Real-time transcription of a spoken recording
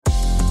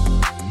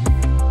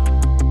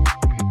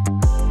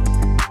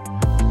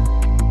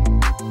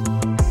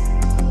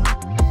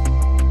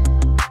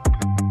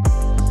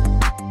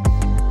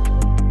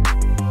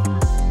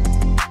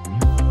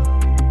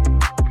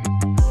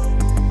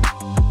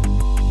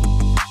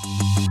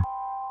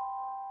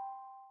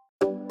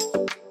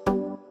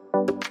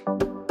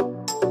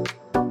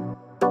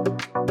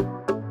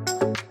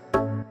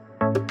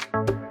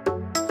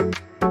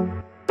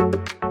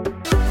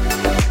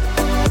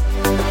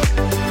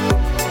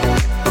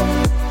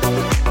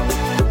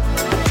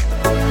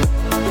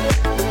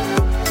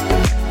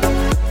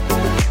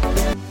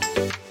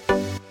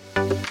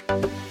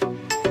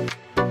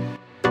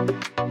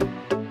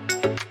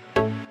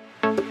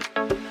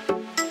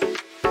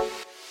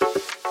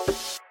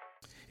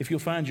If you'll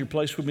find your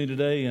place with me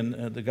today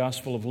in the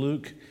Gospel of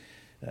Luke,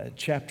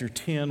 chapter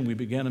 10, we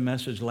began a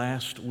message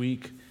last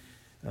week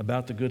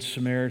about the Good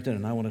Samaritan,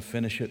 and I want to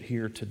finish it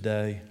here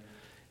today.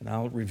 And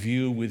I'll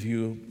review with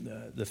you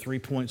the 3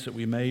 points that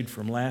we made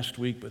from last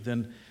week, but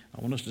then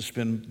I want us to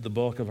spend the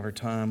bulk of our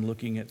time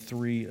looking at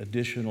 3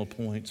 additional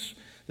points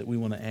that we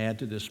want to add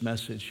to this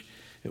message.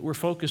 We're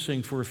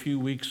focusing for a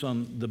few weeks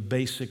on the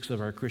basics of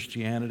our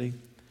Christianity.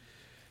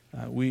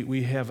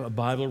 We have a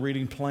Bible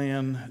reading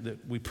plan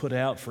that we put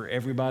out for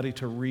everybody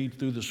to read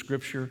through the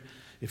Scripture.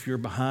 If you're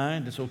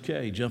behind, it's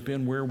okay. Jump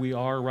in where we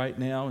are right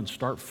now and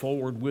start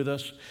forward with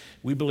us.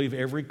 We believe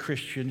every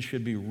Christian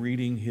should be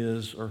reading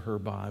his or her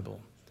Bible.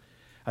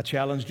 I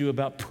challenged you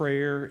about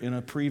prayer in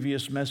a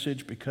previous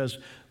message because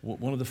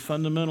one of the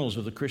fundamentals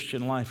of the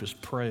Christian life is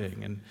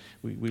praying. And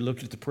we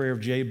looked at the prayer of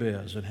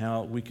Jabez and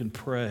how we can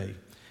pray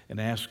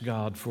and ask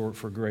God for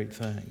great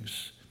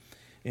things.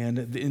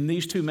 And in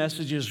these 2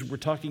 messages, we're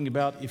talking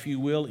about, if you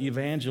will,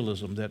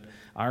 evangelism, that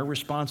our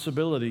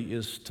responsibility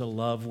is to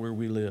love where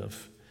we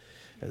live.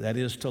 That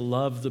is to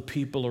love the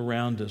people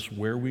around us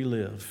where we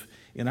live,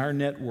 in our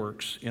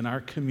networks, in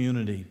our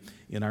community,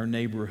 in our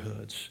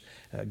neighborhoods.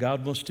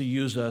 God wants to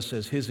use us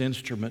as His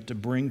instrument to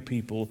bring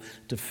people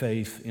to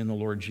faith in the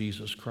Lord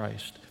Jesus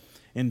Christ.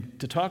 And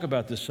to talk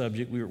about this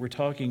subject, we're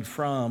talking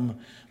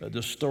from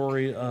the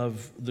story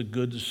of the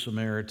Good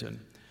Samaritan.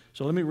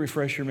 So let me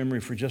refresh your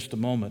memory for just a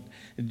moment.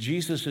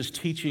 Jesus is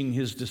teaching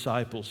His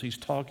disciples. He's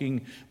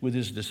talking with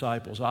His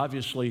disciples.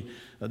 Obviously,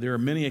 there are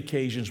many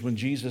occasions when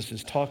Jesus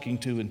is talking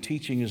to and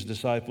teaching His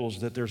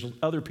disciples that there's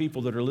other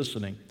people that are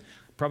listening.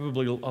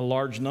 Probably a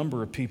large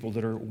number of people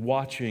that are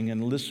watching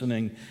and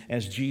listening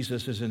as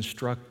Jesus is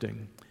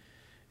instructing.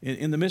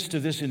 In the midst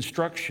of this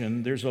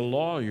instruction, there's a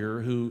lawyer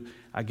who,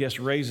 I guess,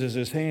 raises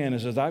his hand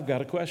and says, I've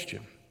got a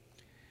question.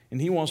 And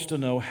he wants to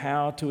know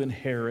how to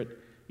inherit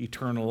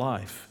eternal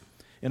life.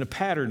 And a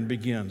pattern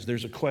begins.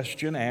 There's a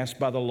question asked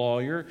by the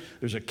lawyer.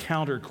 There's a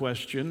counter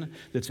question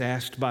that's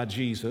asked by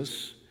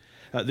Jesus.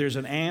 There's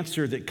an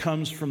answer that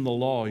comes from the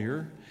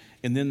lawyer.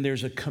 And then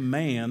there's a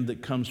command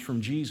that comes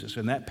from Jesus.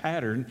 And that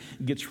pattern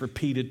gets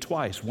repeated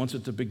twice. Once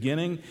at the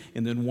beginning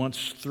and then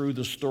once through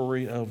the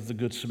story of the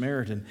Good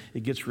Samaritan.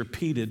 It gets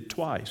repeated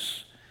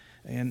twice.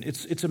 And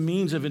it's a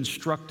means of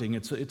instructing.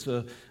 It's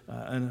a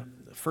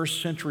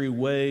first century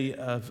way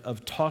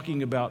of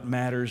talking about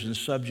matters and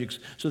subjects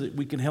so that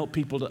we can help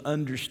people to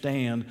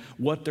understand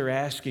what they're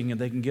asking and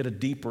they can get a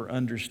deeper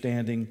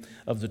understanding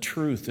of the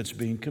truth that's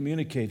being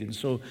communicated. And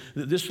so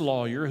this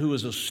lawyer, who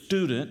is a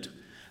student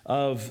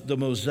of the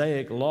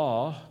Mosaic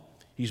Law,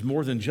 he's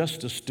more than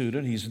just a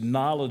student. He's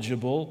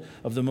knowledgeable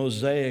of the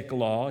Mosaic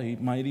Law. He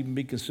might even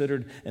be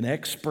considered an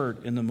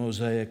expert in the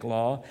Mosaic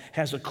Law,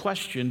 has a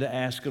question to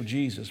ask of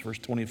Jesus. Verse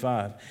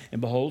 25,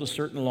 and behold, a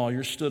certain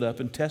lawyer stood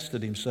up and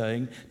tested him,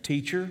 saying,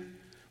 Teacher,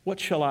 what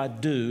shall I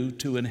do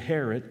to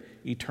inherit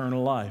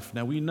eternal life?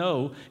 Now we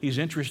know he's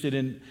interested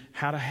in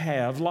how to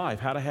have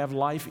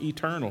life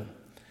eternal.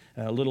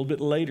 A little bit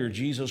later,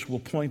 Jesus will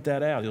point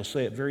that out. He'll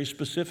say it very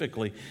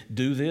specifically.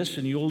 Do this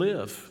and you'll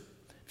live.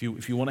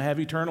 If you want to have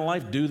eternal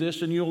life, do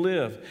this and you'll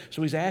live.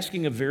 So he's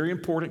asking a very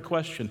important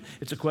question.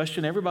 It's a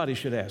question everybody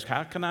should ask.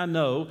 How can I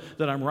know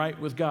that I'm right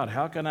with God?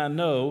 How can I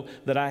know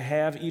that I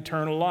have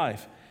eternal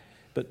life?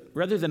 But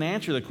rather than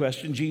answer the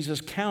question,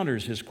 Jesus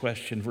counters his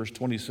question, verse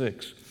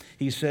 26.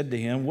 He said to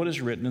him, what is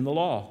written in the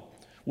law?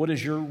 What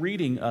is your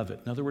reading of it?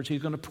 In other words,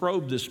 he's going to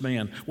probe this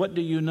man. What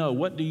do you know?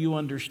 What do you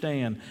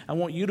understand? I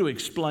want you to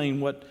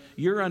explain what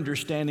your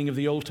understanding of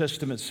the Old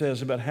Testament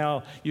says about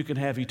how you can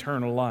have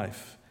eternal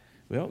life.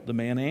 Well, the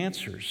man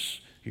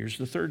answers. Here's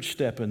the third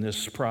step in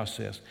this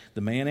process.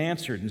 The man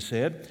answered and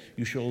said,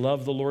 you shall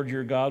love the Lord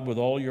your God with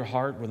all your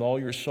heart, with all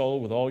your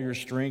soul, with all your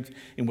strength,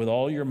 and with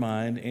all your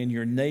mind, and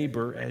your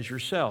neighbor as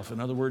yourself. In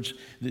other words,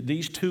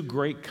 these 2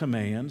 great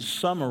commands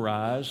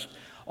summarize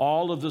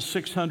all of the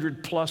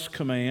 600 plus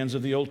commands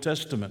of the Old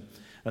Testament.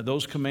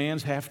 Those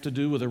commands have to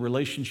do with a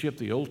relationship.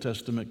 The Old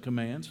Testament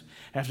commands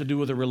have to do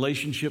with a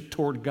relationship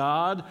toward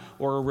God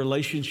or a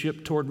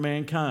relationship toward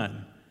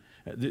mankind.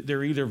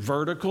 They're either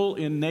vertical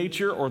in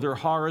nature or they're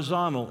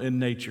horizontal in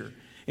nature.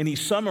 And he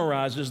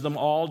summarizes them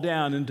all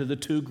down into the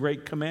 2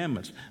 great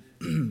commandments.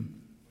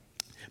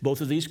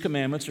 Both of these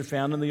commandments are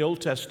found in the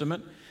Old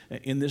Testament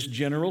in this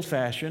general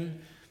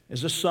fashion,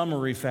 as a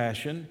summary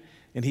fashion.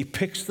 And he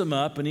picks them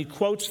up and he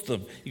quotes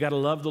them. You got to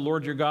love the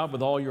Lord your God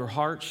with all your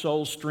heart,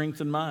 soul, strength,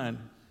 and mind.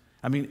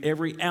 I mean,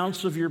 every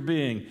ounce of your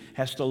being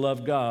has to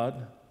love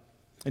God,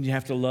 and you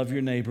have to love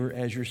your neighbor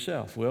as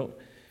yourself. Well,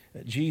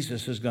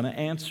 Jesus is going to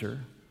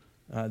answer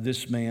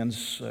this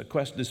man's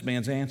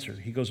answer.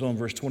 He goes on,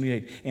 verse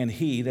 28, and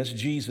he, that's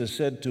Jesus,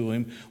 said to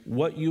him,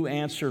 what you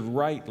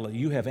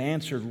have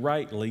answered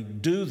rightly,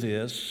 do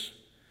this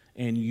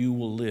and you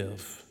will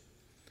live.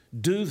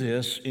 Do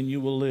this and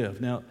you will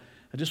live. Now,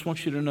 I just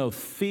want you to know,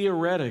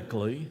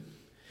 theoretically,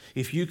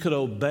 if you could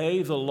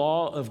obey the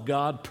law of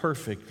God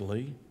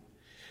perfectly,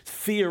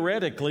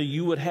 theoretically,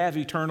 you would have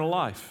eternal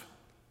life.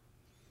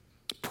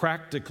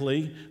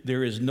 practically,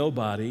 there is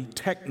nobody,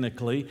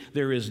 technically,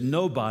 there is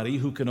nobody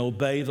who can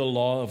obey the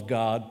law of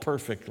God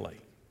perfectly.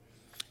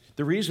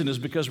 The reason is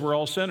because we're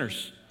all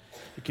sinners.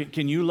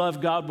 Can you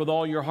love God with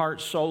all your heart,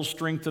 soul,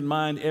 strength, and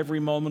mind every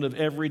moment of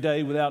every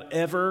day without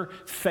ever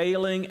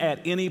failing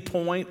at any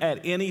point, at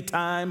any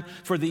time,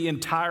 for the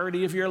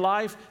entirety of your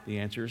life? The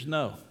answer is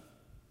no.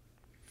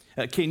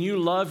 Can you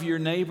love your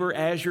neighbor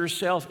as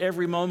yourself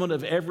every moment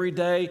of every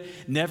day,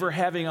 never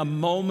having a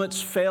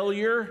moment's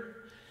failure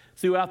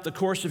throughout the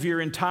course of your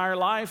entire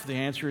life? The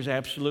answer is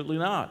absolutely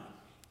not.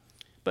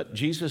 But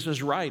Jesus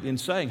is right in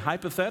saying,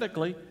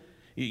 hypothetically,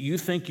 you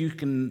think you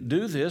can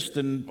do this,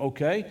 then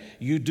okay,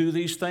 you do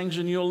these things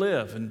and you'll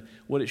live. And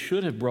what it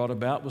should have brought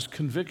about was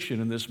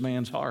conviction in this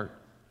man's heart.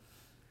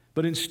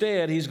 But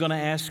instead, he's going to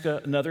ask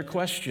another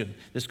question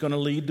that's going to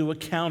lead to a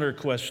counter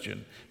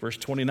question. Verse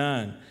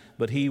 29,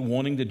 but he,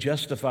 wanting to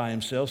justify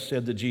himself,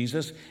 said to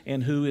Jesus,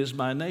 and who is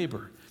my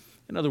neighbor?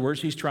 In other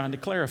words, he's trying to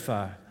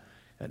clarify.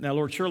 Now,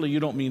 Lord, surely you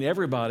don't mean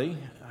everybody.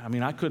 I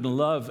mean, I couldn't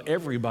love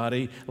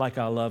everybody like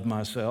I love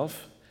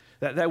myself.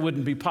 That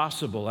wouldn't be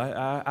possible.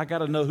 I got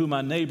to know who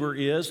my neighbor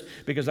is,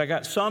 because I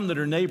got some that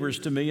are neighbors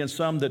to me and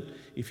some that,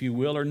 if you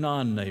will, are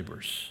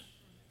non-neighbors.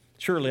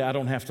 Surely I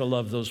don't have to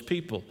love those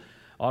people.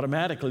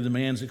 Automatically, the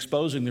man's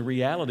exposing the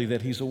reality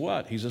that he's a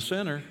what? He's a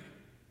sinner.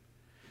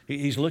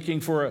 He's looking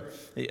for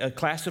a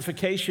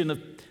classification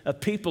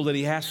of people that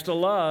he has to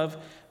love.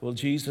 Well,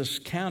 Jesus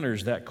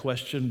counters that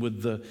question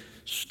with the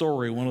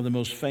story, one of the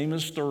most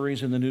famous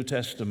stories in the New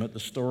Testament, the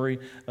story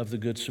of the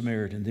Good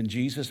Samaritan. Then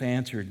Jesus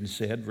answered and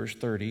said, verse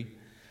 30,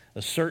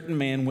 a certain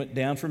man went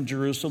down from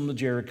Jerusalem to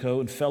Jericho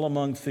and fell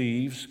among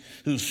thieves,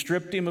 who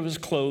stripped him of his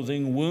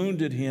clothing,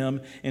 wounded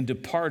him, and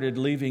departed,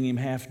 leaving him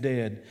half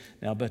dead.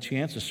 Now, by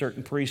chance, a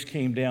certain priest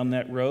came down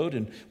that road,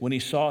 and when he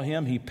saw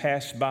him, he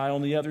passed by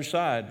on the other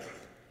side.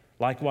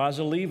 Likewise,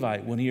 a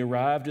Levite, when he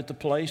arrived at the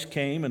place,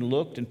 came and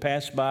looked and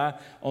passed by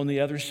on the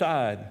other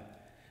side.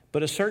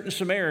 But a certain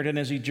Samaritan,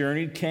 as he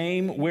journeyed,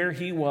 came where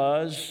he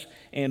was,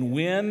 and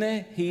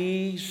when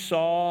he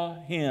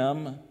saw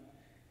him,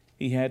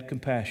 he had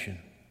compassion.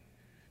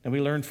 Now,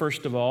 we learn,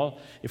 first of all,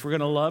 if we're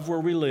going to love where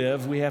we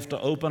live, we have to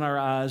open our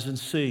eyes and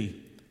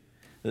see.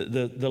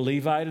 The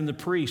Levite and the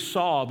priest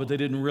saw, but they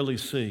didn't really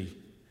see.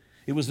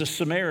 It was the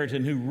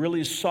Samaritan who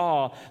really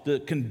saw the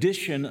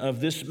condition of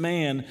this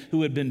man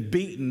who had been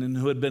beaten and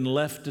who had been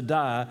left to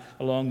die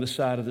along the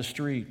side of the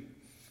street.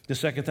 The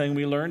second thing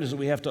we learned is that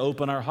we have to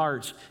open our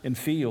hearts and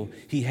feel.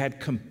 He had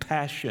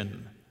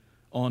compassion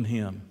on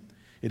him.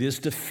 It is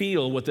to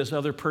feel what this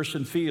other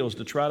person feels,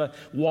 to try to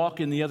walk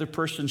in the other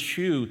person's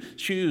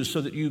shoes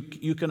so that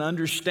you can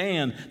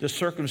understand the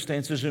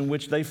circumstances in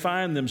which they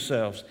find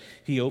themselves.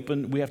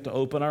 We have to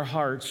open our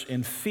hearts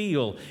and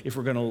feel if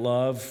we're going to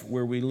love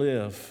where we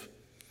live.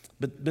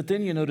 But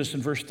then you notice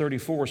in verse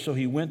 34, so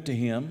he went to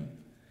him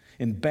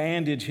and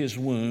bandaged his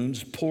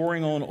wounds,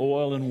 pouring on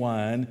oil and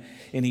wine,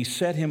 and he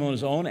set him on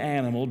his own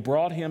animal,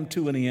 brought him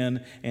to an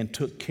inn, and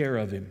took care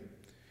of him.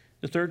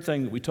 The third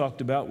thing that we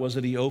talked about was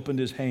that he opened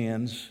his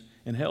hands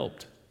and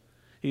helped.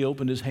 He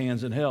opened his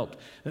hands and helped.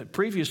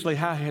 Previously,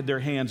 how had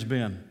their hands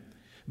been?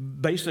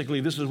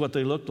 Basically, this is what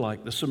they looked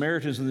like. The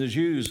Samaritans and the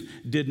Jews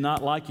did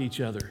not like each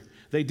other.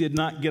 They did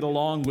not get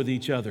along with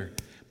each other.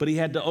 But he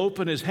had to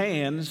open his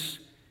hands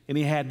and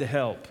he had to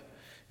help.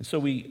 And so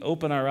we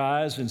open our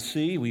eyes and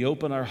see, we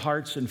open our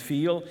hearts and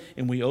feel,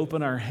 and we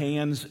open our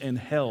hands and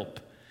help.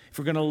 If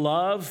we're going to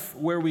love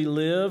where we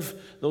live,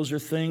 those are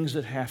things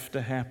that have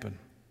to happen.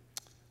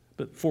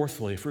 But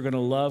fourthly, if we're going to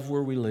love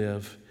where we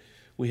live,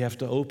 we have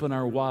to open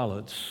our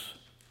wallets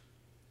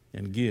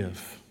and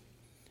give.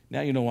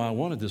 Now you know why I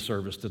wanted this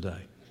service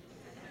today.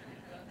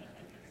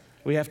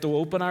 We have to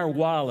open our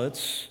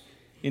wallets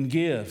and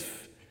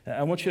give.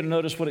 I want you to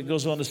notice what it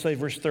goes on to say,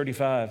 verse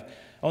 35.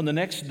 On the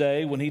next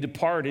day, when he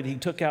departed, he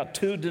took out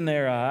 2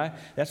 denarii,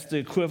 that's the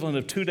equivalent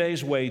of 2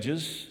 days'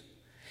 wages,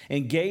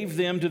 and gave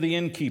them to the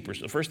innkeeper.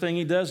 So the first thing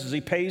he does is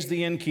he pays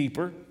the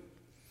innkeeper,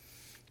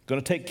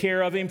 going to take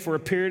care of him for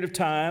a period of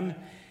time,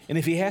 and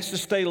if he has to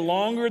stay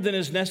longer than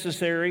is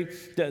necessary,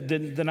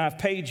 than I've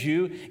paid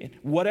you,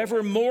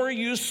 whatever more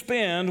you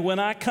spend, when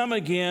I come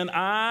again,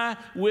 I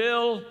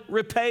will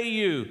repay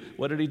you.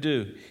 What did he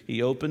do?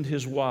 He opened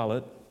his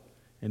wallet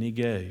and he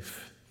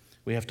gave.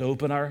 We have to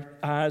open our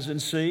eyes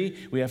and see.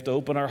 We have to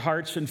open our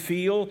hearts and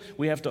feel.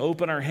 We have to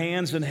open our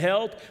hands and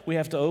help. We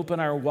have to open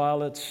our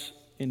wallets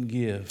and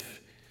give.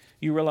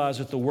 You realize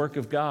that the work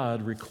of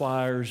God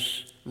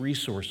requires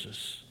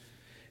resources.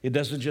 It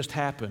doesn't just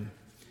happen.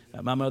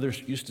 My mother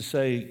used to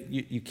say,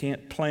 you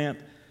can't plant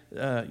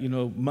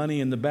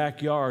money in the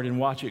backyard and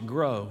watch it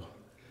grow.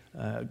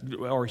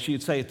 Or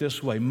she'd say it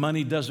this way,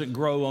 money doesn't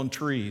grow on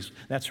trees.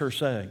 That's her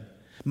saying.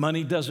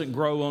 Money doesn't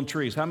grow on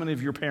trees. How many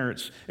of your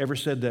parents ever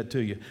said that to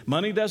you?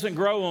 Money doesn't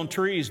grow on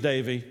trees,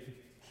 Davy.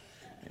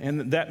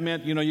 And that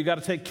meant, you got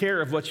to take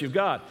care of what you've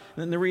got.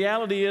 And the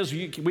reality is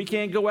we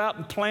can't go out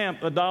and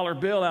plant a dollar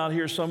bill out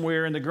here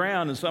somewhere in the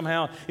ground and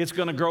somehow it's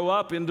going to grow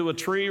up into a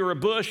tree or a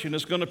bush and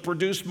it's going to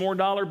produce more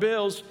dollar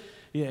bills.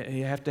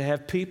 You have to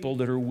have people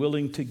that are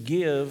willing to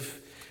give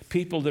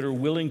people that are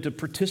willing to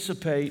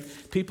participate,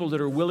 people that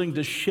are willing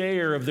to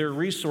share of their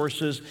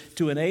resources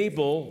to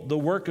enable the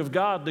work of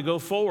God to go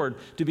forward,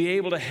 to be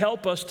able to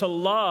help us to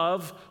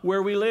love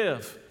where we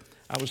live.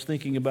 I was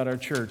thinking about our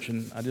church,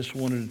 and I just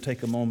wanted to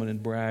take a moment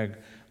and brag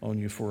on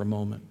you for a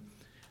moment.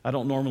 I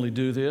don't normally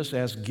do this,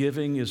 as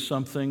giving is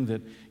something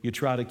that you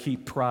try to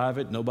keep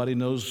private. Nobody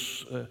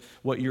knows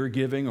what you're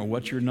giving or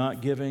what you're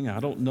not giving. I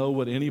don't know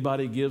what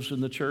anybody gives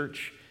in the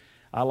church.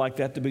 I like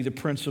that to be the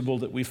principle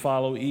that we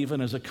follow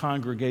even as a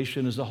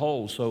congregation as a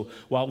whole. So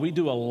while we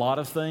do a lot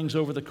of things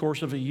over the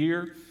course of a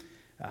year,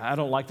 I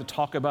don't like to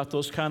talk about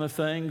those kind of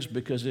things,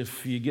 because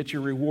if you get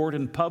your reward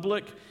in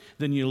public,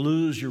 then you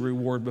lose your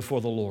reward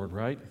before the Lord,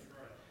 right?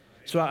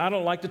 So I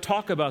don't like to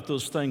talk about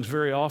those things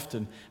very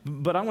often,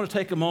 but I want to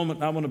take a moment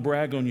and I want to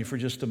brag on you for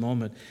just a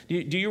moment.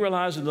 Do you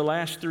realize in the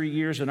last 3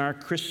 years in our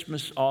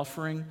Christmas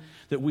offering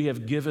that we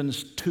have given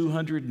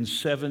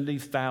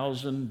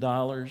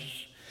 $270,000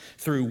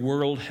 through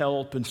World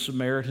Help and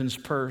Samaritan's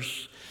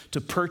Purse to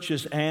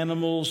purchase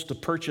animals, to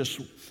purchase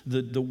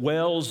the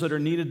wells that are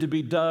needed to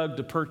be dug,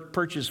 to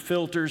purchase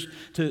filters,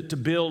 to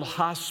build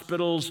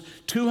hospitals,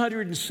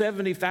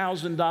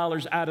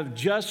 $270,000 out of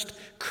just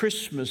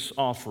Christmas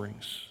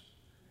offerings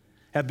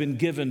have been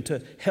given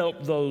to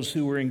help those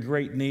who were in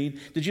great need.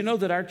 Did you know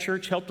that our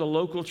church helped a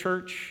local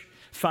church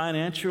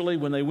financially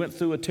when they went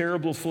through a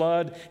terrible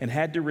flood and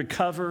had to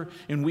recover,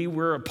 and we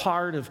were a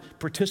part of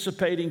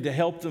participating to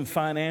help them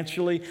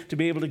financially to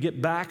be able to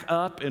get back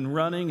up and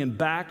running and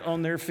back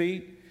on their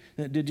feet?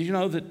 Did you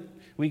know that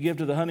we give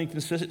to the Huntington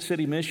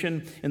City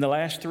Mission in the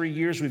last 3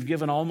 years, we've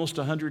given almost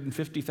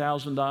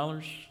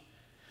 $150,000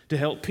 to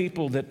help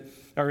people that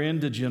are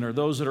indigent, or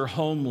those that are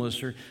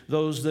homeless, or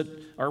those that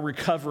are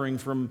recovering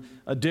from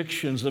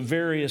addictions of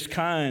various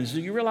kinds.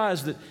 Do you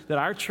realize that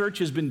our church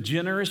has been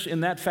generous in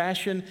that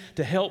fashion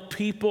to help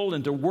people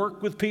and to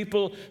work with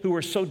people who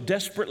are so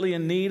desperately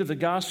in need of the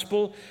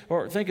gospel?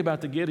 Or think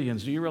about the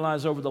Gideons. Do you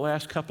realize over the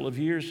last couple of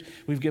years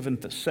we've given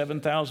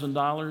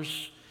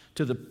 $7,000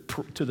 to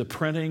the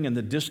printing and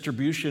the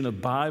distribution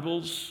of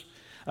Bibles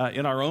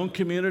in our own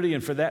community,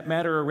 and for that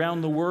matter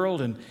around the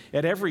world? And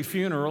at every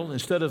funeral,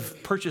 instead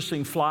of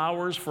purchasing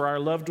flowers for our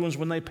loved ones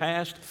when they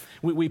passed,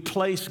 we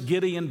place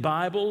Gideon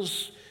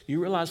Bibles. You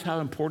realize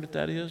how important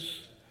that is?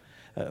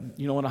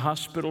 In a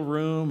hospital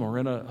room or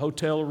in a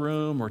hotel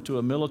room, or to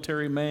a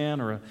military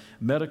man or a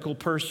medical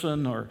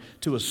person or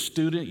to a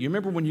student. You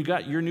remember when you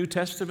got your New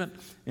Testament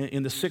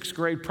in the 6th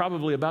grade,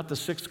 probably about the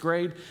 6th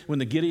grade, when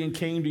the Gideon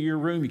came to your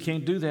room? You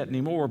can't do that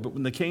anymore, but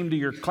when they came to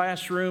your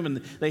classroom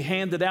and they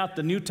handed out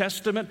the New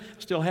Testament,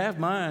 I still have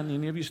mine.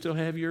 Any of you still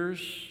have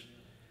yours?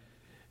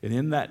 And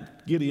in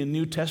that Gideon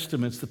New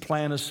Testament, it's the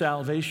plan of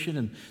salvation,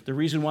 and the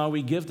reason why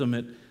we give them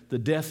at the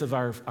death of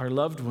our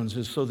loved ones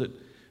is so that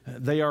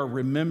they are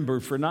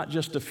remembered for not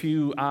just a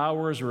few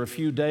hours or a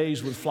few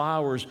days with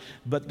flowers,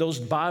 but those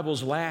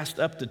Bibles last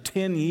up to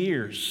 10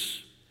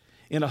 years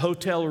in a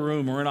hotel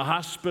room or in a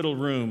hospital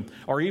room,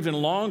 or even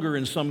longer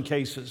in some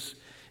cases.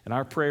 And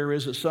our prayer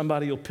is that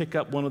somebody will pick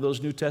up one of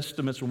those New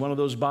Testaments or one of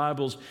those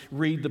Bibles,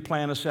 read the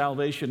plan of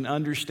salvation,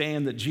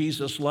 understand that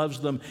Jesus loves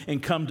them,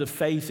 and come to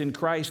faith in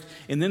Christ.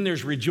 And then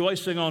there's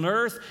rejoicing on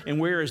earth. And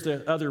where is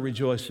the other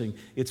rejoicing?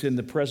 It's in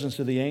the presence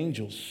of the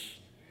angels.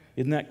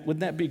 Wouldn't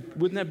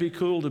that be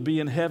cool to be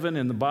in heaven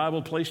and the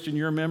Bible placed in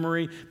your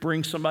memory,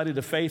 bring somebody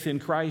to faith in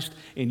Christ,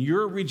 and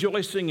you're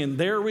rejoicing and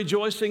they're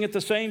rejoicing at the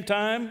same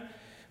time?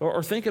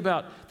 Or think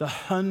about the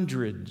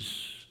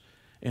hundreds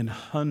and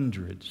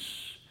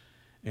hundreds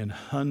and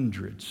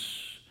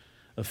hundreds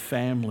of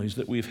families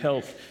that we've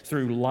helped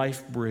through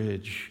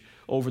LifeBridge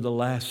over the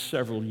last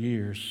several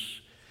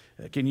years.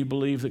 Can you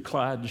believe that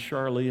Clyde and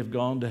Charlie have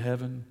gone to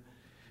heaven?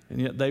 And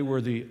yet they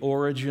were the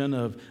origin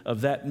of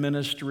that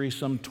ministry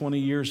some 20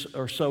 years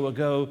or so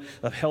ago,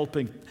 of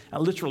helping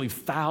literally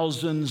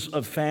thousands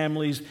of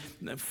families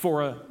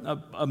for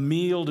a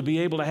meal, to be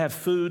able to have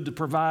food, to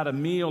provide a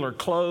meal or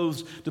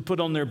clothes to put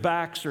on their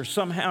backs, or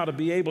somehow to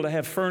be able to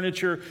have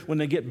furniture when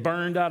they get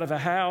burned out of a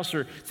house.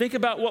 Or think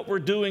about what we're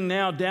doing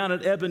now down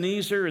at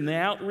Ebenezer and the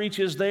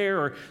outreaches there.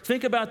 Or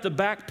think about the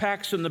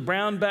backpacks and the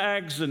brown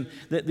bags and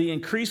the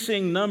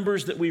increasing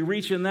numbers that we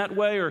reach in that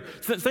way. Or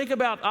think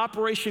about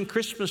Operation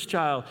Christmas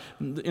Child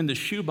in the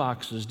shoe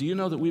boxes. Do you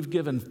know that we've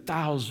given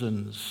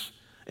thousands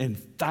and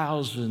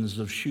thousands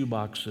of shoe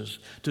boxes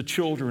to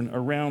children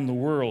around the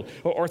world?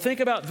 Or think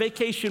about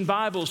Vacation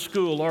Bible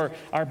School, or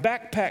our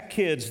backpack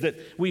kids that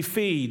we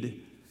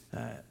feed,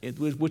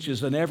 which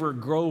is an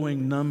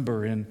ever-growing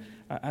number. And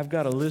I've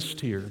got a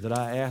list here that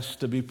I asked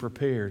to be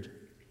prepared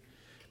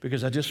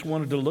because I just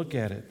wanted to look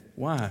at it.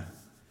 Why?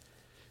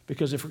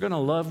 Because if we're going to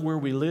love where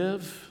we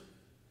live,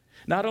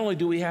 not only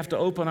do we have to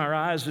open our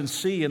eyes and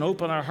see, and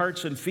open our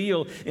hearts and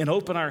feel, and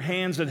open our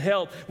hands and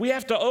help, we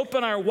have to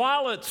open our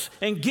wallets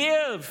and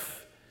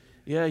give.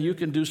 Yeah, you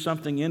can do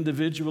something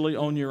individually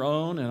on your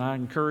own, and I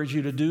encourage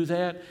you to do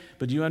that.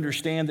 But you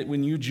understand that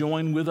when you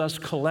join with us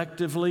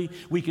collectively,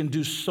 we can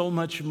do so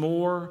much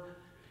more.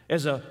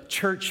 As a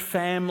church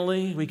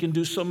family, we can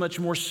do so much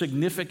more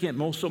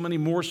significant, so many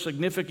more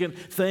significant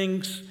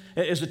things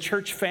as a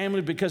church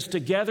family because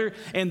together,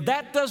 and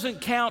that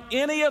doesn't count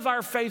any of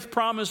our faith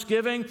promise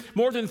giving,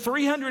 more than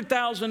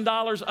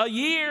 $300,000 a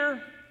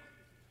year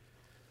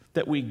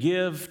that we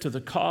give to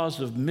the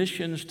cause of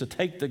missions, to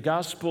take the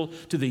gospel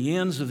to the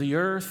ends of the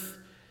earth.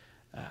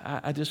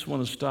 I just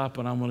want to stop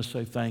and I want to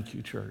say thank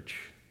you, church.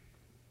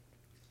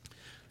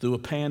 Through a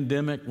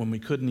pandemic when we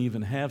couldn't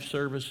even have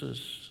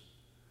services,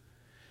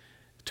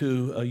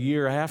 to a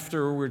year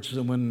afterwards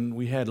when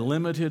we had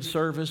limited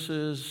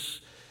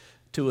services,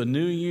 to a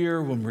new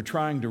year when we're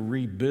trying to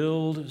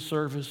rebuild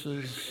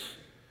services,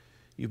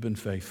 you've been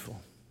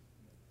faithful.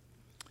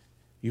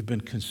 You've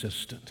been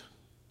consistent.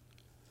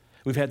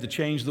 We've had to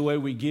change the way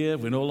we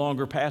give. We no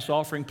longer pass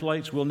offering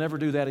plates. We'll never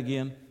do that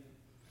again.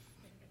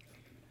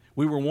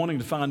 We were wanting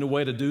to find a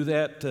way to do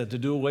that, to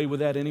do away with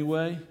that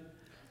anyway.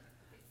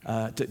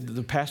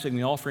 The passing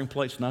the offering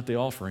plates, not the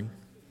offering.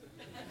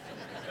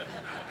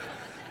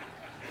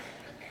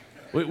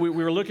 We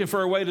were looking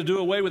for a way to do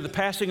away with the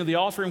passing of the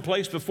offering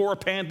plates before a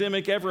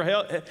pandemic ever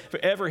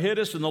hit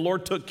us, and the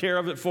Lord took care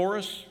of it for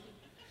us.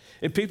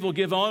 If people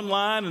give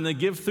online and they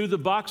give through the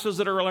boxes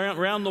that are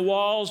around the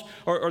walls,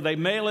 or they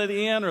mail it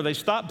in, or they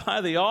stop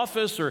by the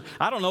office, or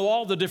I don't know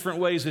all the different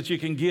ways that you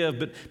can give,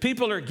 but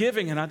people are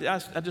giving, and I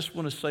just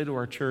want to say to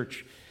our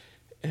church,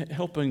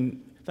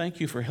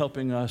 thank you for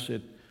helping us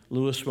at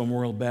Lewis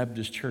Memorial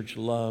Baptist Church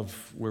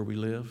love where we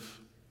live.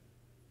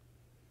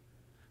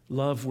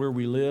 Love where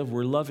we live.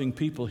 We're loving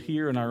people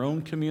here in our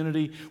own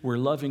community. We're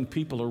loving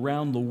people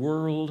around the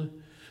world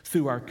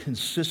through our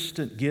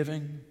consistent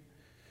giving.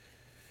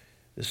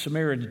 The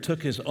Samaritan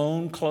took his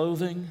own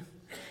clothing.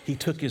 He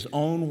took his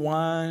own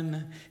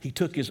wine. He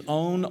took his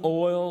own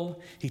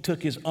oil. He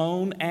took his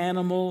own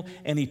animal,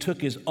 and he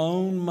took his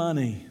own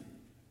money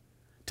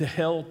to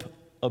help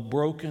a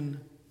broken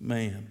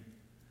man.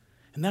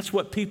 And that's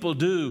what people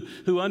do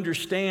who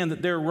understand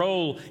that their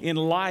role in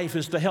life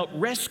is to help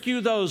rescue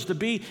those, to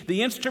be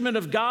the instrument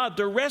of God,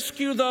 to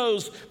rescue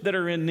those that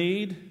are in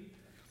need.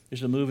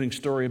 There's a moving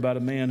story about a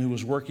man who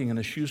was working in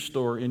a shoe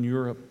store in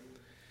Europe.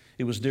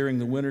 It was during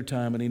the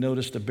wintertime, and he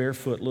noticed a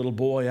barefoot little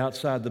boy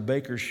outside the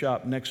baker's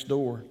shop next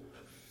door.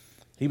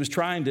 He was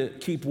trying to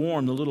keep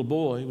warm, the little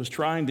boy was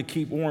trying to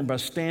keep warm by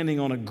standing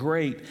on a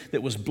grate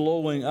that was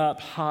blowing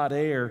up hot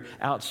air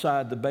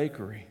outside the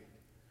bakery.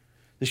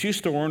 The shoe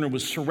store owner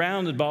was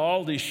surrounded by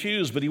all these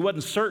shoes, but he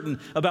wasn't certain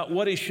about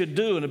what he should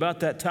do. And about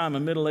that time, a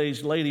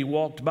middle-aged lady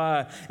walked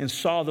by and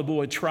saw the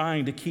boy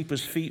trying to keep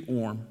his feet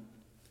warm.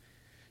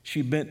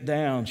 She bent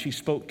down. She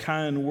spoke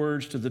kind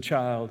words to the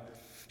child.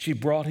 She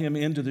brought him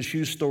into the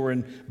shoe store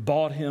and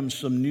bought him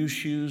some new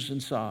shoes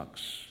and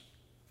socks.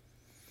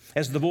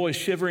 As the boy,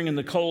 shivering in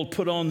the cold,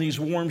 put on these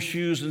warm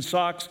shoes and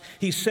socks,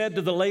 he said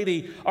to the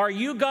lady, "Are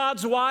you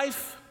God's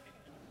wife?"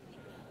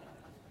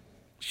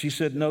 She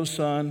said, "No,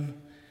 son.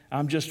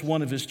 I'm just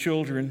one of his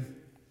children."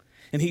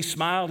 And he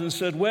smiled and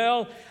said,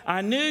 "Well, I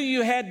knew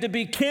you had to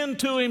be kin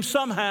to him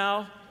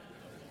somehow."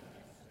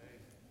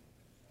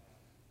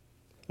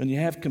 When you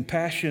have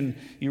compassion,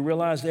 you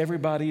realize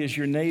everybody is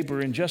your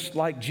neighbor. And just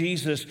like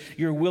Jesus,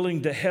 you're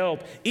willing to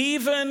help.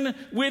 Even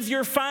with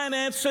your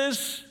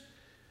finances,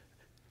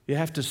 you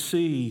have to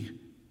see.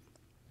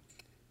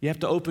 You have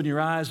to open your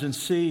eyes and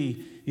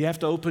see. You have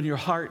to open your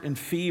heart and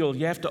feel.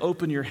 You have to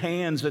open your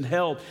hands and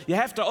help. You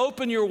have to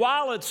open your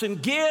wallets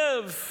and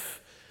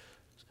give.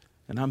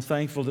 And I'm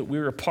thankful that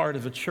we're a part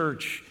of a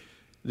church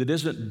that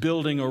isn't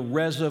building a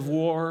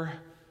reservoir,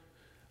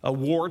 a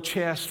war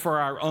chest for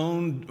our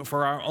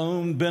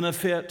own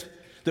benefit,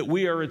 that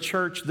we are a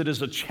church that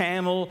is a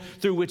channel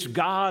through which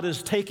God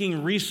is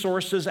taking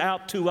resources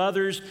out to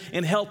others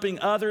and helping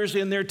others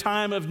in their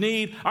time of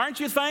need. Aren't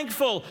you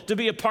thankful to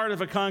be a part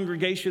of a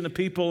congregation of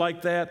people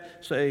like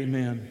that? Say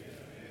amen.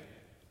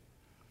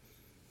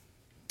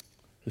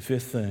 The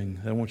fifth thing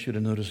I want you to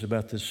notice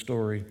about this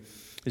story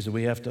is that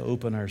we have to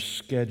open our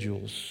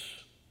schedules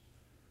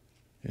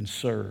and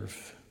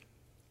serve.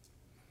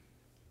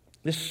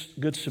 This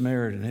Good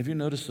Samaritan, have you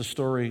noticed the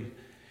story?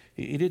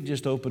 He didn't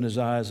just open his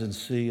eyes and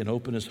see and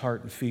open his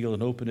heart and feel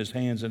and open his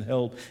hands and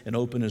help and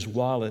open his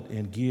wallet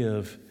and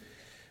give.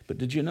 But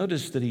did you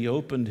notice that he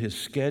opened his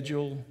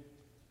schedule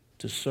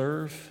to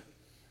serve?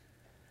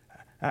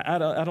 I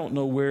don't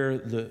know where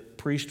the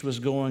priest was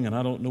going, and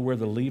I don't know where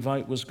the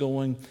Levite was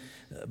going,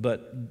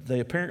 but they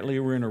apparently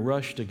were in a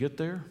rush to get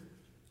there.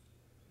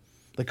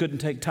 They couldn't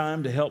take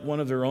time to help one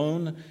of their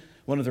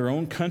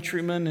own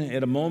countrymen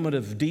at a moment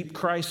of deep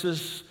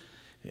crisis.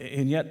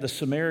 And yet the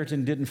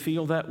Samaritan didn't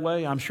feel that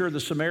way. I'm sure the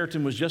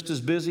Samaritan was just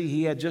as busy.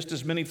 He had just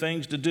as many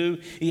things to do.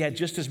 He had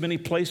just as many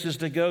places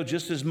to go,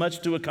 just as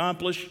much to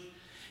accomplish.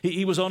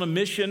 He was on a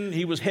mission.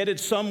 He was headed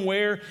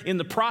somewhere in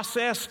the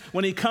process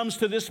when he comes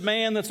to this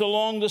man that's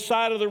along the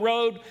side of the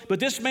road.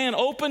 But this man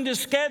opened his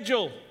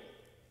schedule.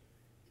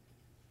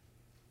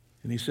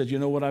 And he said, "You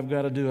know what I've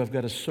got to do? I've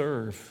got to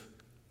serve.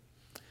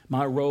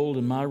 My role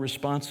and my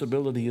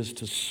responsibility is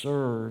to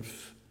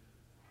serve."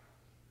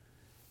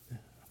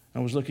 I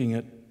was looking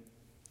at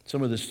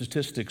some of the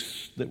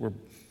statistics that were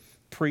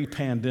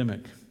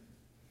pre-pandemic.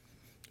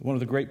 One of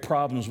the great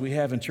problems we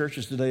have in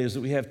churches today is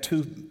that we have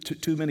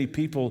too many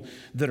people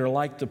that are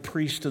like the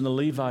priest and the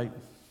Levite.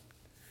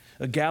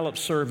 A Gallup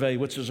survey,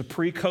 which is a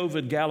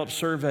pre-COVID Gallup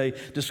survey,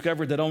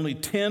 discovered that only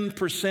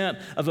 10%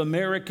 of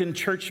American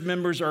church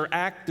members are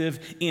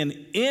active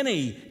in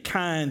any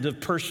kind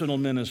of personal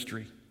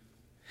ministry.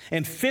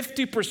 And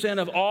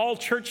 50% of all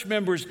church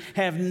members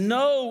have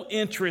no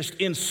interest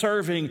in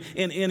serving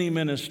in any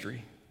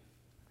ministry.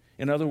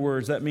 In other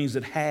words, that means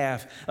that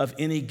half of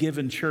any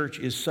given church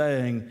is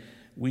saying,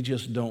 we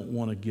just don't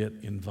want to get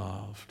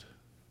involved.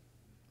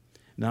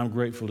 Now, I'm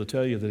grateful to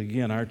tell you that,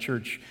 again, our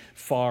church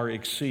far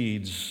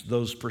exceeds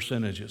those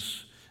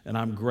percentages. And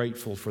I'm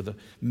grateful for the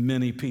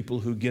many people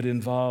who get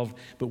involved.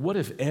 But what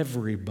if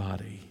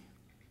everybody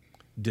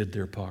did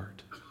their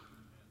part?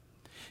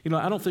 You know,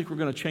 I don't think we're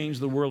going to change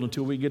the world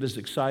until we get as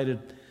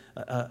excited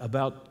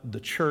about the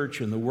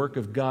church and the work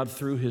of God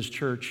through His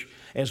church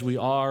as we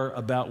are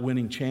about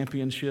winning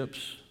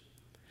championships.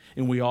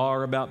 And we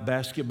are about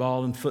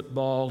basketball and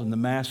football and the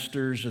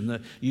Masters and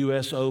the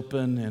U.S.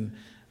 Open and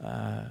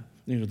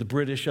the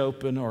British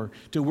Open, or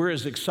we're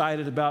as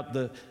excited about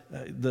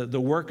the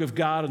work of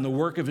God and the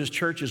work of His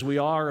church as we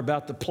are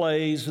about the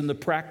plays and the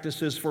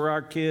practices for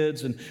our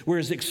kids. And we're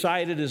as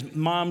excited as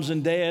moms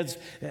and dads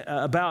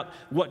about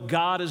what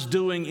God is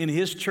doing in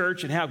His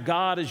church and how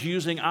God is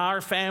using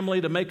our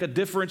family to make a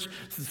difference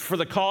for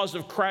the cause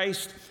of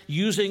Christ,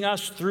 using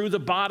us through the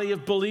body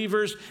of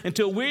believers,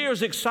 until we're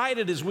as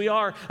excited as we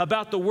are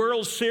about the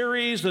World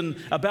Series and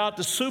about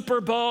the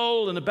Super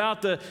Bowl and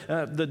about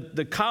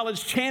the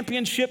college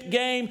championship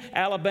game,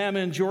 Alabama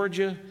and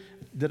Georgia.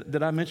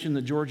 Did I mention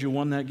that Georgia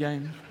won that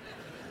game?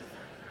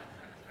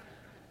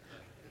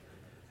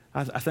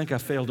 I think I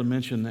failed to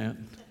mention that.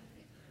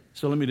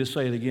 So let me just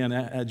say it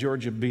again.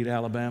 Georgia beat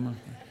Alabama.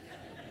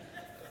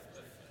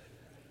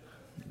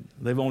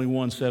 They've only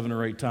won 7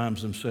 or 8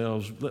 times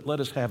themselves. Let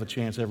us have a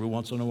chance every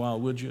once in a while,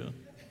 would you?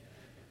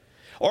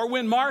 Or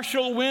when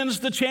Marshall wins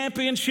the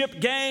championship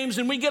games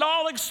and we get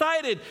all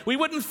excited, we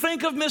wouldn't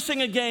think of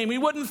missing a game. We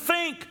wouldn't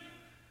think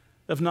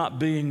of not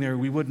being there.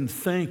 We wouldn't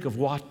think of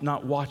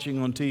not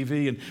watching on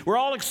TV. And we're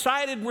all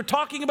excited. We're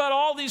talking about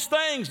all these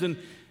things. And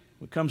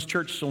when comes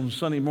church on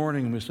Sunday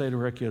morning and we say to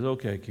our kids,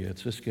 okay,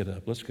 kids, let's get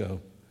up. Let's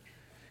go.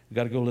 We've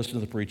got to go listen to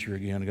the preacher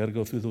again. We've got to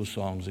go through those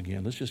songs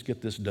again. Let's just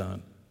get this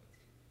done.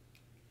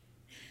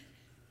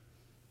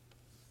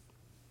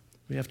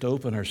 We have to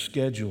open our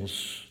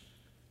schedules.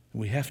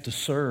 We have to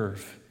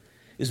serve.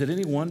 Is it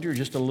any wonder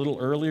just a little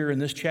earlier in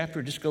this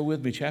chapter? Just go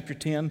with me. Chapter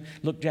 10,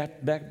 look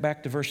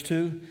back to verse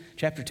 2.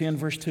 Chapter 10,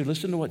 verse 2.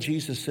 Listen to what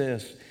Jesus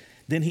says.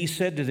 Then He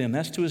said to them,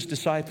 that's to His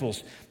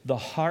disciples, the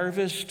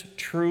harvest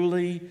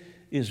truly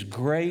is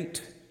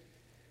great.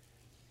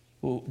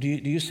 Well, do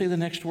you see the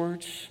next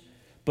words?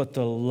 But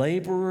the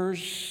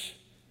laborers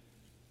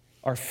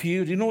are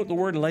few. Do you know what the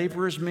word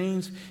laborers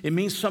means? It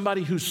means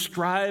somebody who's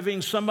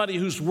striving, somebody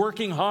who's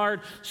working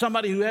hard,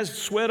 somebody who has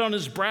sweat on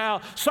his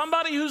brow,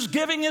 somebody who's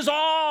giving his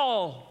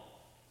all.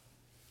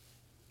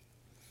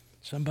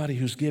 Somebody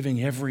who's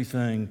giving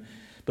everything,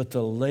 but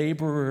the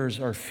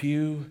laborers are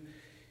few.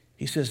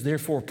 He says,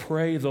 therefore,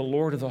 pray the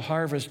Lord of the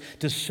harvest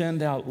to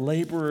send out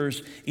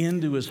laborers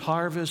into His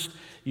harvest.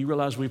 You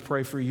realize we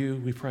pray for you.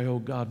 We pray, oh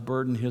God,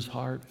 burden his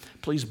heart.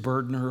 Please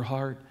burden her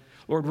heart.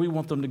 Lord, we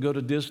want them to go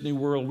to Disney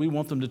World. We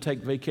want them to take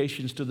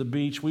vacations to the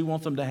beach. We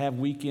want them to have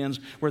weekends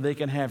where they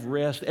can have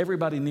rest.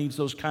 Everybody needs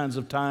those kinds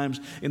of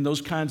times in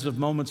those kinds of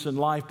moments in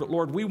life. But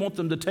Lord, we want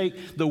them to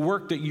take the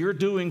work that You're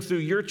doing through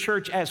Your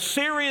church as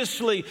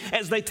seriously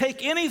as they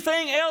take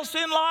anything else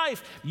in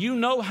life. You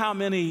know how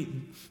many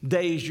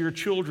days your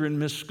children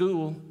miss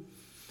school.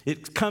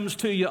 It comes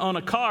to you on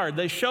a card.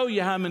 They show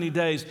you how many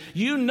days.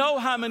 You know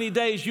how many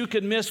days you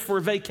can miss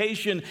for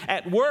vacation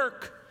at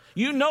work.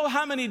 You know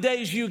how many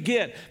days you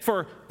get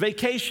for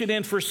vacation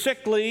and for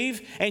sick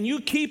leave, and you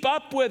keep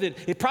up with it.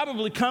 It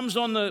probably comes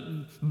on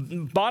the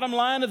bottom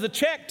line of the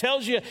check,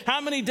 tells you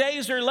how many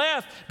days are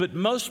left. But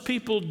most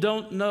people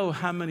don't know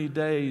how many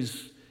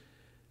days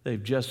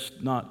they've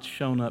just not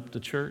shown up to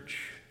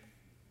church,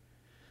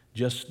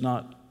 just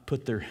not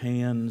put their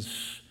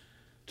hands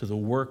to the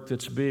work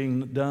that's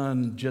being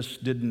done,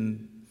 just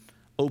didn't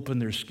open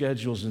their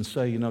schedules and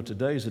say,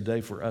 today's a day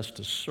for us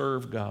to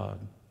serve God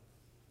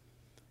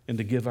and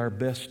to give our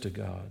best to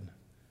God.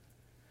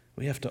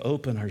 We have to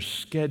open our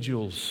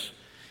schedules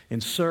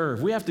and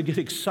serve. We have to get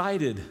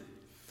excited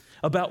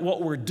about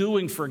what we're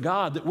doing for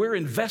God, that we're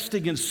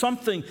investing in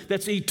something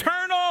that's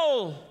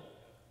eternal.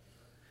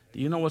 Do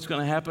you know what's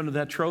going to happen to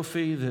that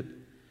trophy that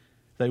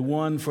they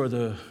won for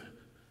the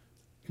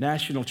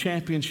national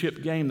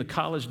championship game, the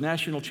college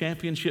national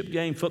championship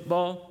game,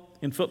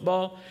 in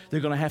football? They're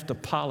going to have to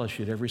polish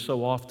it every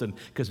so often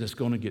because it's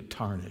going to get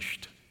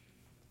tarnished.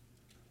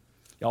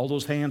 All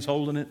those hands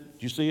holding it,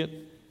 did you see it?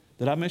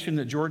 Did I mention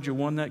that Georgia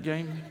won that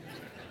game?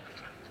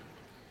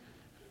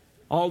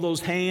 All those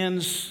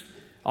hands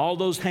All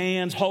those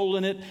hands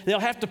holding it, they'll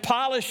have to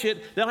polish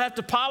it. They'll have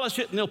to polish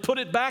it, and they'll put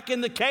it back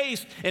in the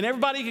case, and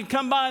everybody can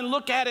come by and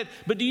look at it.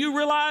 But do you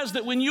realize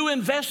that when you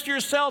invest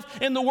yourself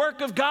in the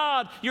work of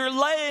God, you're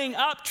laying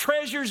up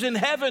treasures in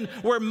heaven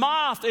where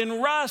moth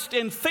and rust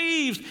and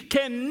thieves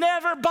can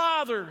never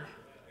bother? Amen.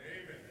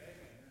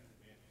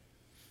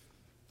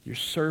 You're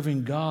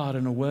serving God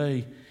in a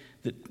way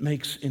that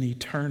makes an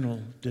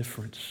eternal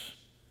difference.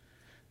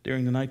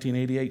 During the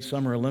 1988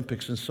 Summer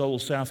Olympics in Seoul,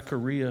 South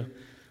Korea,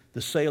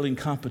 the sailing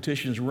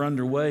competitions were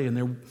underway, and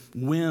their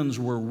winds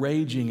were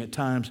raging at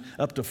times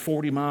up to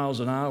 40 miles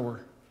an hour.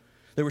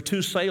 There were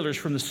 2 sailors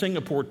from the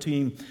Singapore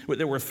team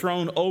that were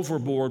thrown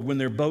overboard when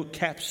their boat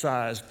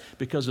capsized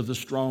because of the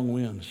strong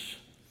winds.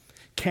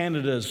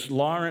 Canada's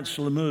Lawrence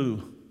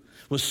Lemieux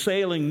was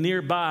sailing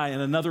nearby in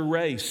another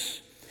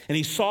race, and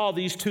he saw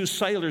these 2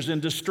 sailors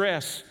in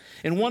distress.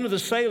 And one of the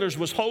sailors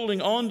was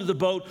holding onto the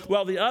boat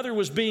while the other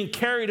was being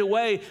carried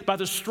away by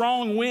the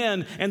strong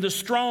wind and the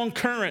strong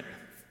current.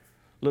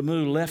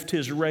 Lemieux left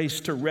his race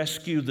to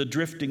rescue the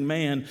drifting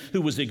man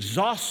who was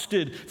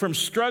exhausted from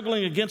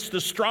struggling against the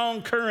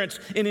strong currents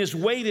in his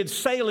weighted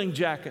sailing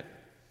jacket.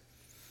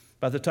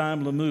 By the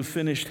time Lemieux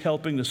finished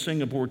helping the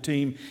Singapore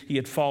team, he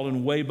had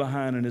fallen way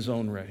behind in his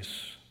own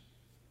race.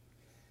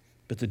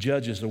 But the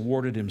judges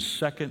awarded him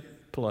second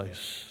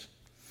place,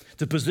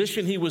 the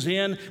position he was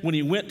in when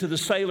he went to the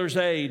sailors'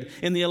 aid,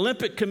 and the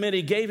Olympic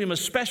Committee gave him a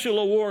special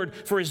award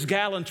for his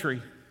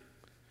gallantry.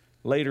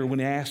 Later, when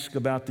asked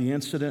about the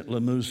incident,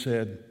 Lemieux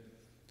said,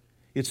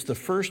 "It's the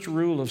first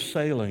rule of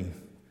sailing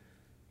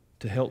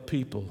to help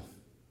people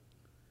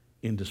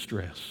in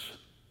distress."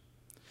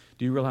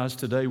 Do you realize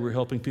today we're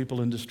helping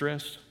people in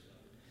distress?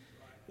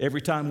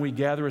 Every time we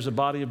gather as a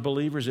body of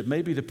believers, it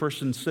may be the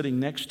person sitting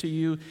next to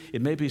you.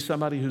 It may be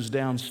somebody who's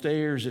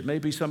downstairs. It may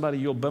be somebody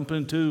you'll bump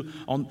into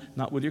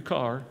not with your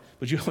car,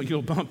 but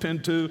you'll bump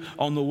into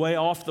on the way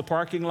off the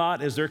parking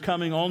lot as they're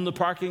coming on the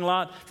parking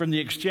lot from the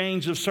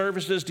exchange of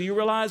services. Do you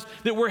realize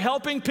that we're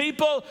helping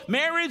people?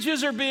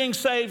 Marriages are being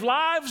saved.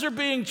 Lives are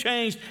being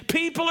changed.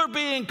 People are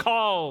being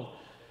called.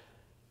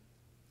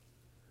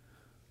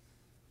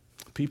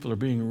 People are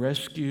being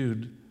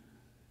rescued.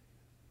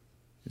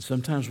 And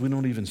sometimes we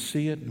don't even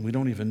see it and we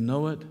don't even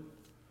know it.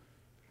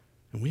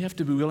 And we have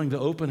to be willing to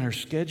open our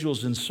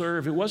schedules and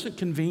serve. It wasn't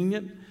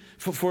convenient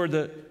for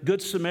the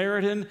Good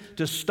Samaritan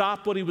to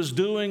stop what he was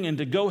doing and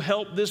to go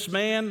help this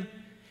man.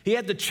 He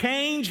had to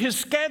change his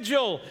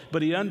schedule,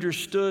 but he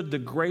understood the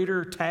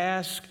greater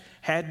task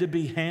had to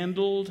be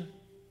handled.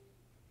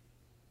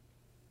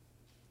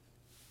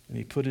 And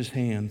he put his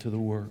hand to the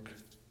work.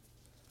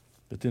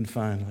 But then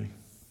finally,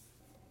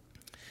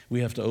 we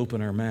have to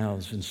open our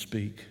mouths and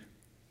speak.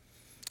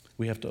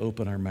 We have to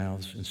open our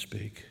mouths and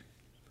speak.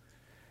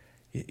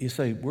 You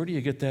say, where do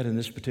you get that in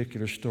this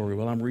particular story?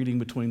 Well, I'm reading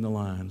between the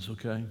lines,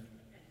 okay?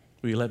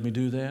 Will you let me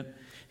do that?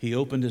 He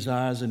opened his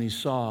eyes and he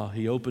saw.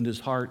 He opened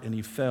his heart and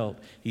he felt.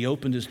 He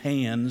opened his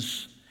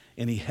hands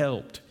and he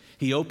helped.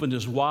 He opened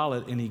his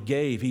wallet and he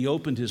gave. He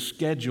opened his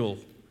schedule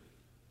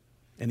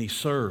and he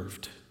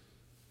served.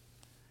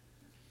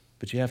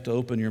 But you have to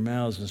open your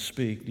mouths and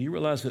speak. Do you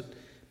realize that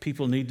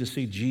people need to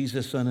see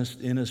Jesus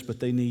in us,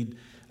 but they need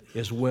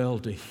as well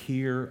to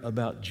hear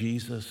about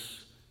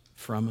Jesus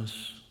from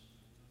us?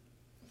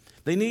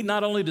 They need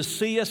not only to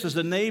see us as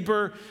a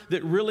neighbor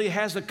that really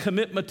has a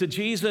commitment to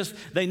Jesus,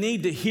 they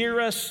need to hear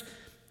us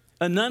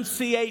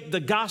enunciate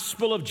the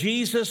gospel of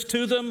Jesus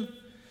to them.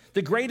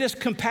 The greatest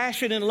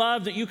compassion and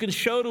love that you can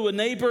show to a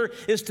neighbor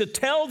is to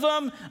tell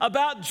them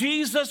about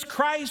Jesus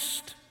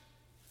Christ.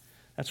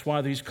 That's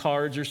why these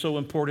cards are so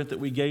important that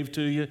we gave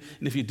to you.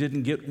 And if you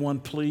didn't get one,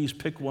 please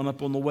pick one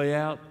up on the way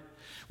out.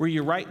 Where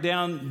you write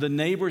down the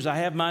neighbors. I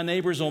have my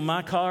neighbors on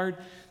my card.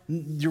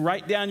 You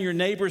write down your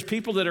neighbors,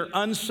 people that are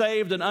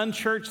unsaved and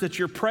unchurched that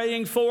you're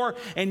praying for,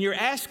 and you're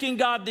asking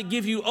God to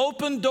give you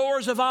open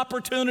doors of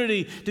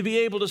opportunity to be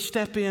able to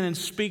step in and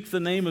speak the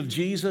name of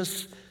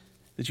Jesus,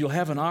 that you'll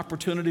have an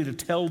opportunity to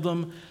tell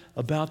them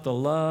about the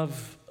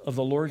love of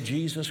the Lord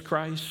Jesus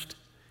Christ.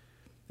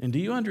 And do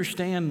you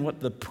understand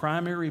what the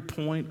primary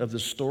point of the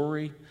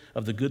story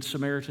of the Good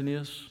Samaritan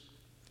is?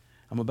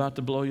 I'm about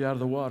to blow you out of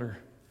the water.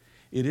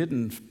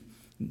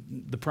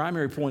 The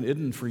primary point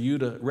isn't for you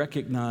to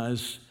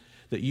recognize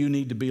that you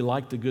need to be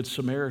like the Good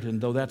Samaritan,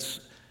 though that's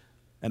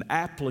an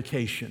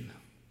application.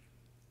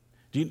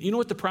 Do you know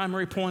what the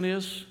primary point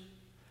is?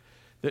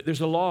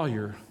 There's a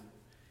lawyer.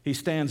 He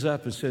stands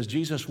up and says,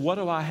 "Jesus, what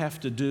do I have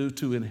to do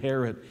to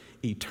inherit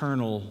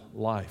eternal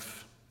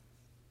life?"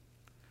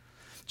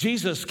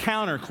 Jesus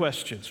counter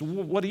questions.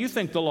 What do you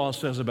think the law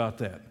says about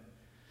that?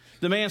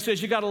 The man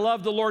says, you got to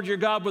love the Lord your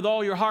God with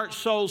all your heart,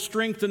 soul,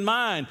 strength, and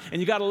mind.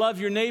 And you got to love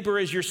your neighbor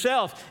as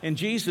yourself. And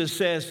Jesus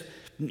says,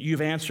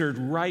 you've answered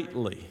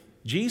rightly.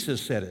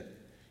 Jesus said it.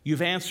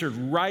 You've answered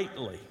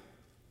rightly.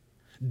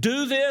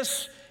 Do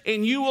this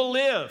and you will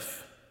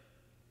live.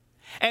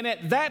 And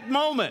at that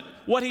moment,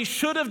 what he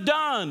should have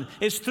done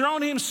is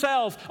thrown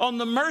himself on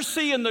the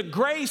mercy and the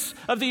grace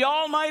of the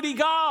Almighty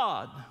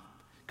God.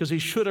 Because he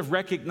should have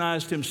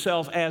recognized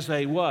himself as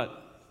a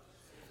what?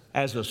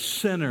 As a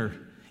sinner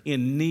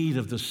in need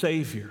of the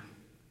Savior.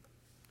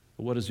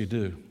 But what does he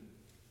do?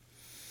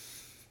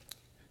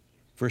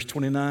 Verse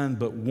 29,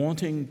 but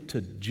wanting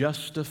to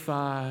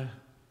justify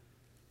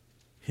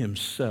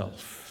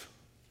himself,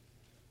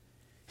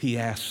 he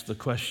asks the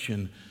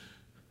question,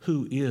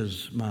 who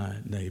is my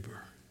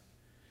neighbor?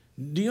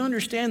 Do you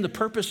understand the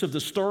purpose of the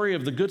story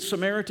of the Good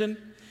Samaritan?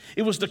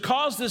 It was to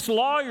cause this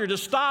lawyer to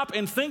stop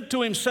and think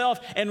to himself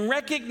and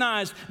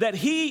recognize that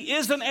he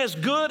isn't as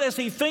good as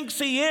he thinks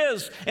he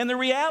is. And the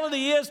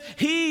reality is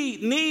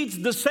he needs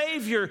the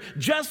Savior,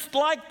 just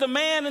like the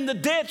man in the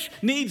ditch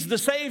needs the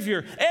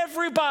Savior.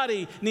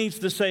 Everybody needs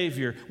the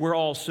Savior. We're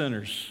all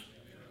sinners.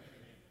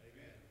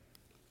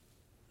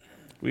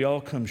 We all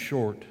come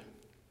short.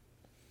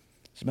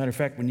 As a matter of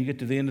fact, when you get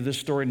to the end of this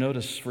story,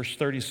 notice verse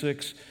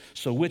 36.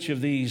 So which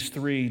of these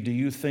three do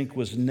you think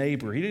was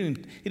neighbor? He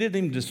didn't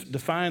even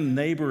define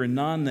neighbor and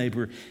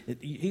non-neighbor.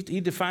 He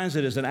defines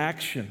it as an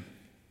action.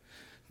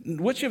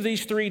 Which of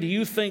these three do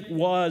you think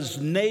was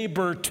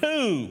neighbor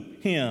to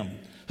him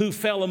who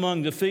fell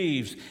among the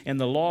thieves? And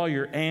the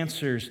lawyer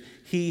answers,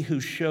 he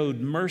who showed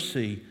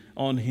mercy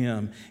on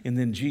him. And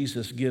then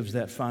Jesus gives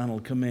that final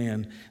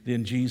command.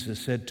 Then Jesus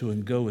said to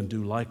him, go and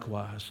do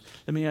likewise.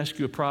 Let me ask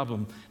you a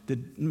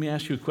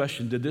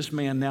question. Did this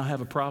man now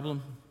have a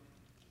problem?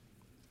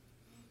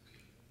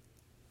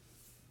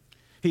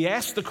 He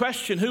asked the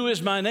question, who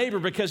is my neighbor?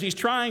 Because he's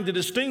trying to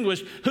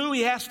distinguish who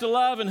he has to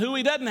love and who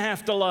he doesn't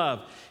have to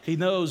love. He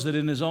knows that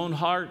in his own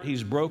heart,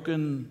 he's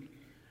broken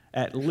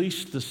at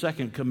least the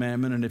second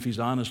commandment. And if he's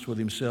honest with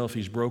himself,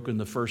 he's broken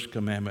the first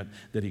commandment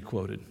that he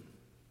quoted.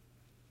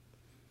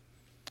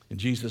 And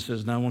Jesus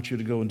says, now I want you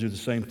to go and do the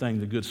same thing,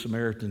 the Good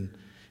Samaritan.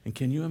 And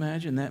can you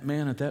imagine that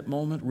man at that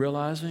moment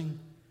realizing,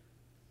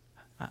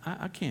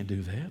 I can't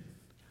do that.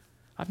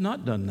 I've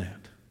not done that.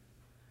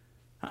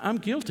 I'm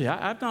guilty.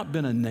 I've not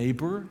been a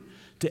neighbor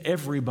to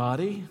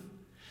everybody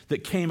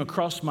that came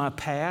across my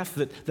path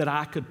that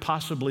I could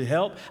possibly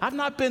help. I've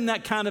not been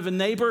that kind of a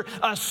neighbor,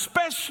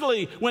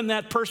 especially when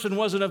that person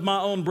wasn't of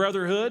my own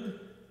brotherhood.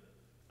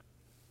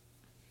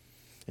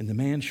 And the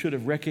man should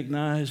have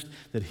recognized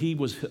that he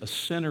was a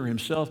sinner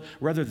himself.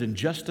 Rather than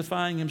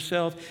justifying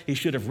himself, he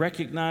should have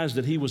recognized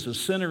that he was a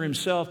sinner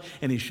himself,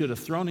 and he should have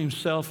thrown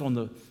himself on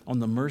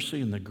the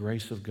mercy and the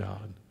grace of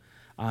God.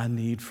 I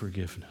need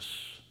forgiveness.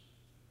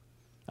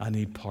 I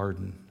need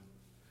pardon.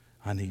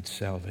 I need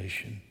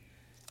salvation.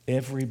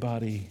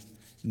 Everybody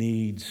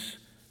needs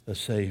a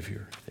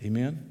Savior.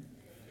 Amen?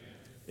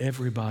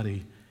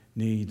 Everybody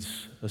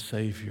needs a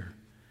Savior.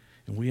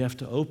 And we have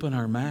to open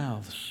our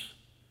mouths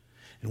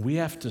and we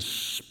have to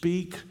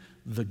speak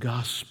the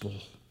gospel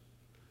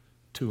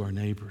to our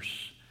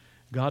neighbors.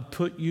 God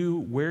put you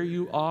where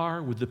you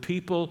are with the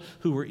people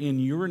who are in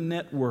your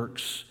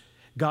networks.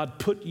 God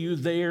put you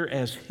there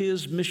as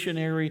His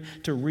missionary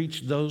to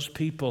reach those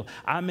people.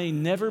 I may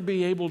never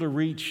be able to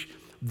reach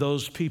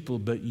those people,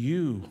 but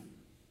you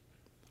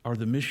are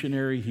the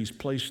missionary He's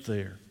placed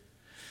there.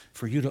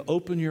 For you to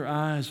open your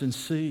eyes and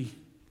see,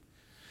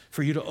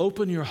 for you to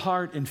open your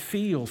heart and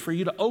feel, for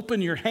you to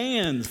open your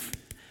hands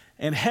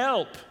and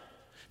help,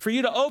 for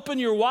you to open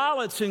your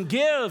wallets and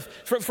give,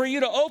 for you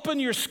to open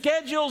your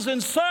schedules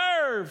and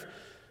serve,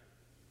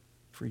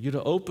 for you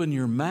to open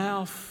your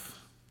mouth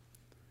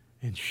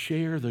and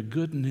share the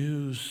good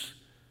news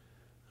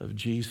of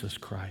Jesus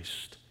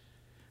Christ.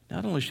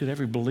 Not only should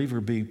every believer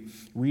be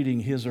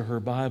reading his or her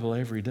Bible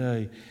every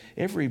day,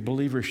 every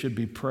believer should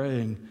be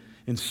praying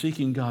and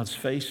seeking God's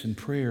face in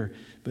prayer,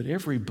 but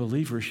every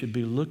believer should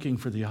be looking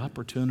for the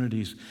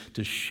opportunities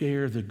to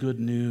share the good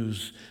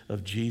news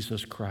of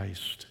Jesus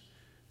Christ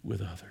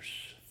with others.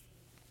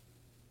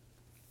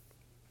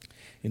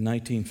 In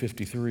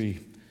 1953,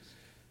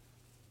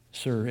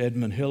 Sir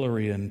Edmund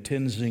Hillary and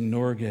Tenzing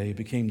Norgay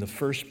became the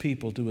first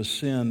people to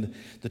ascend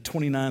the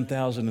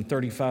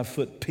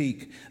 29,035-foot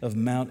peak of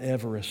Mount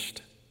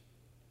Everest.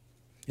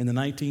 In the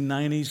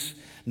 1990s,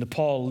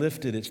 Nepal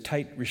lifted its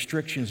tight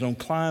restrictions on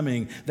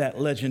climbing that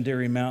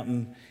legendary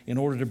mountain in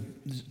order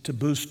to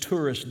boost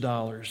tourist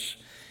dollars.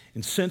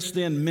 And since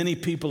then, many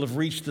people have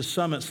reached the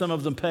summit, some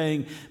of them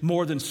paying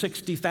more than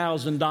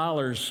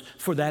 $60,000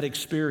 for that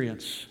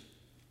experience.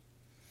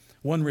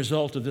 One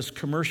result of this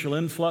commercial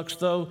influx,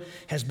 though,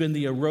 has been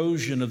the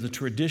erosion of the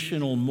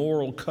traditional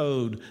moral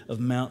code of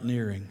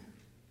mountaineering.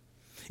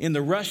 In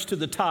the rush to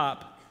the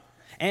top,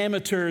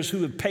 amateurs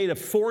who have paid a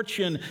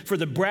fortune for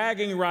the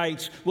bragging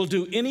rights will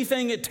do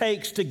anything it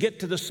takes to get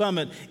to the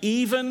summit,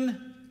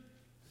 even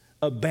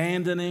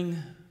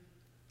abandoning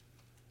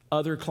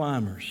other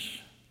climbers.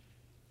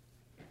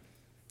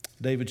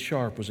 David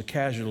Sharp was a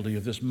casualty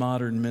of this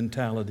modern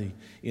mentality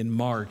in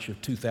March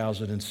of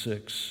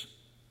 2006.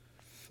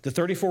 The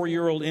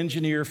 34-year-old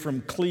engineer from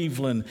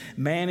Cleveland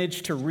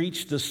managed to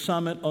reach the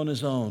summit on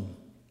his own.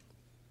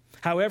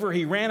 However,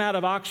 he ran out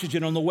of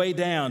oxygen on the way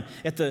down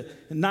at the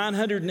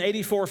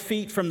 984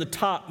 feet from the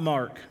top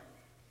mark.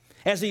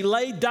 As he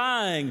lay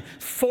dying,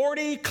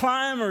 40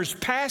 climbers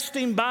passed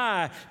him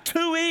by,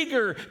 too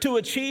eager to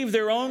achieve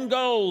their own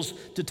goals,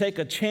 to take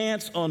a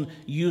chance on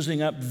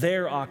using up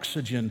their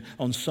oxygen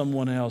on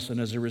someone else.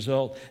 And as a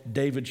result,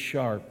 David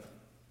Sharp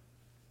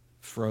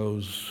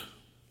froze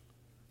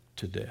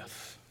to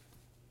death.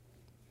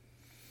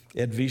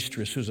 Ed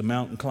Vistris, who's a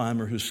mountain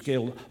climber who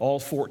scaled all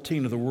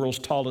 14 of the world's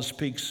tallest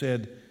peaks,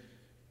 said,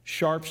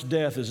 Sharp's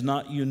death is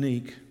not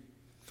unique.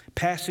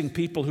 Passing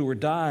people who are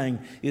dying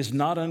is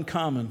not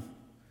uncommon.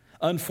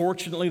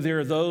 Unfortunately, there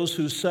are those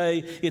who say,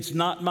 it's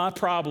not my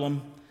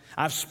problem.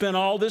 I've spent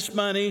all this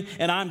money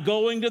and I'm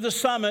going to the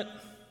summit.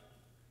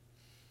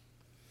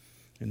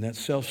 And that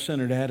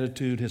self-centered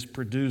attitude has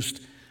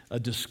produced a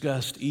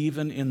disgust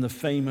even in the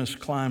famous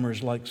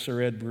climbers like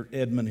Sir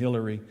Edmund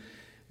Hillary,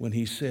 when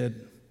he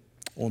said,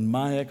 on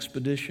my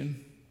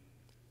expedition,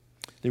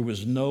 there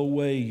was no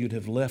way you'd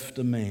have left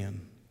a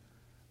man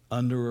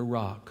under a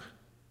rock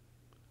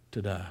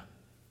to die.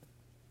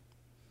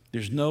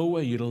 There's no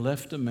way you'd have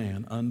left a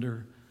man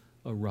under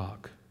a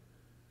rock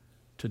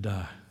to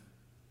die.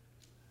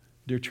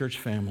 Dear church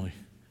family,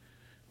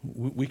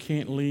 we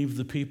can't leave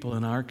the people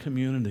in our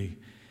community,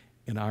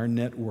 in our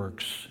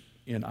networks,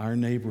 in our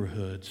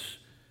neighborhoods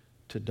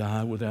to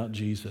die without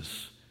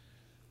Jesus,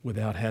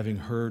 without having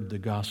heard the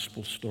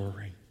gospel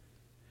story.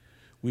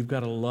 We've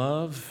got to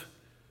love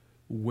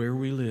where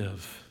we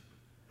live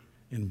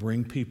and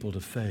bring people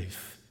to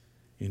faith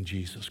in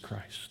Jesus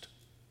Christ.